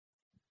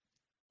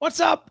What's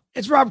up?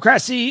 It's Rob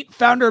Cressy,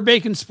 founder of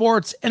Bacon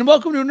Sports, and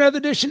welcome to another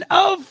edition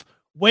of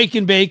Wake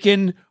and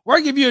Bacon, where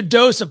I give you a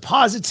dose of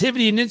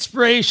positivity and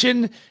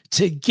inspiration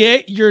to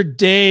get your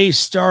day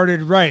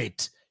started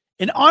right.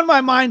 And on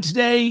my mind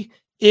today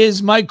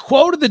is my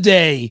quote of the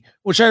day,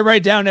 which I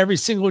write down every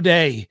single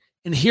day.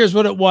 And here's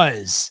what it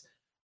was.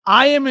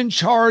 I am in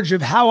charge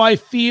of how I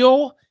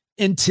feel,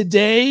 and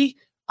today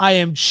I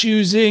am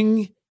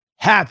choosing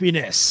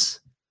happiness.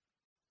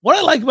 What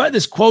I like about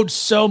this quote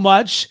so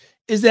much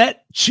is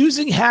that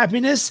choosing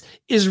happiness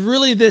is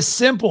really this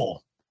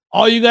simple.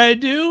 All you got to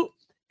do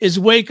is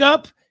wake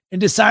up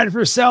and decide for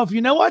yourself, you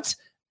know what?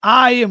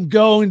 I am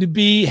going to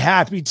be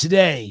happy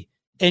today.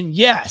 And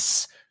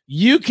yes,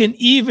 you can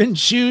even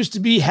choose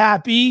to be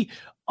happy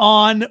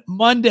on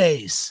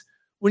Mondays.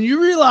 When you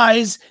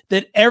realize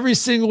that every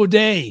single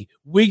day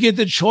we get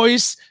the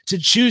choice to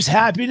choose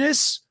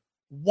happiness,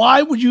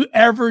 why would you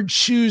ever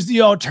choose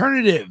the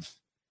alternative?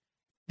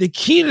 The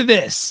key to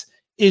this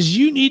is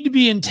you need to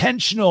be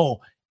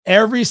intentional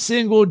every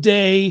single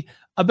day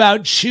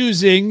about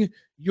choosing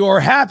your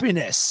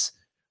happiness.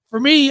 For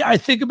me, I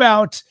think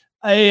about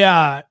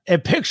a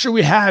picture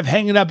we have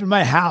hanging up in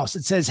my house.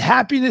 It says,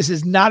 happiness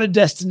is not a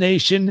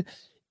destination,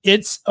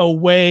 it's a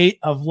way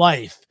of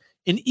life.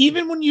 And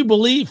even when you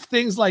believe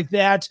things like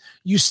that,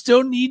 you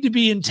still need to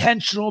be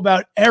intentional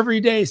about every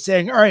day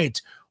saying, all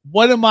right,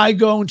 what am I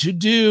going to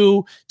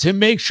do to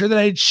make sure that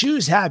I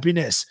choose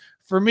happiness?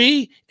 For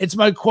me, it's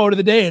my quote of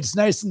the day. It's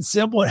nice and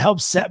simple. It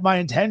helps set my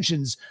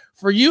intentions.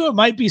 For you, it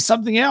might be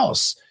something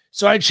else.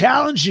 So I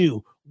challenge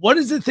you. What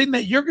is the thing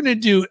that you're going to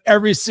do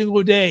every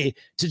single day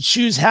to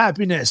choose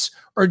happiness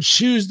or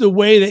choose the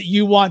way that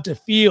you want to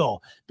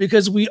feel?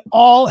 Because we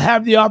all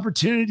have the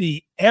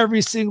opportunity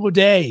every single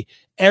day,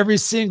 every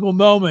single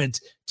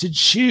moment to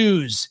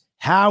choose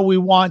how we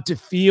want to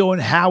feel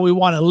and how we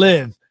want to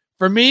live.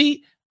 For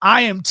me,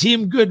 I am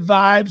team good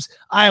vibes.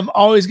 I am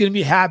always going to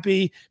be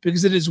happy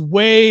because it is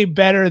way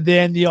better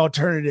than the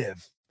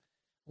alternative.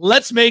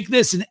 Let's make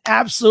this an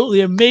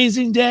absolutely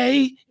amazing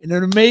day and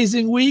an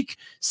amazing week,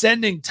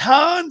 sending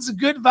tons of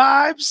good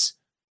vibes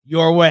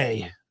your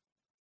way.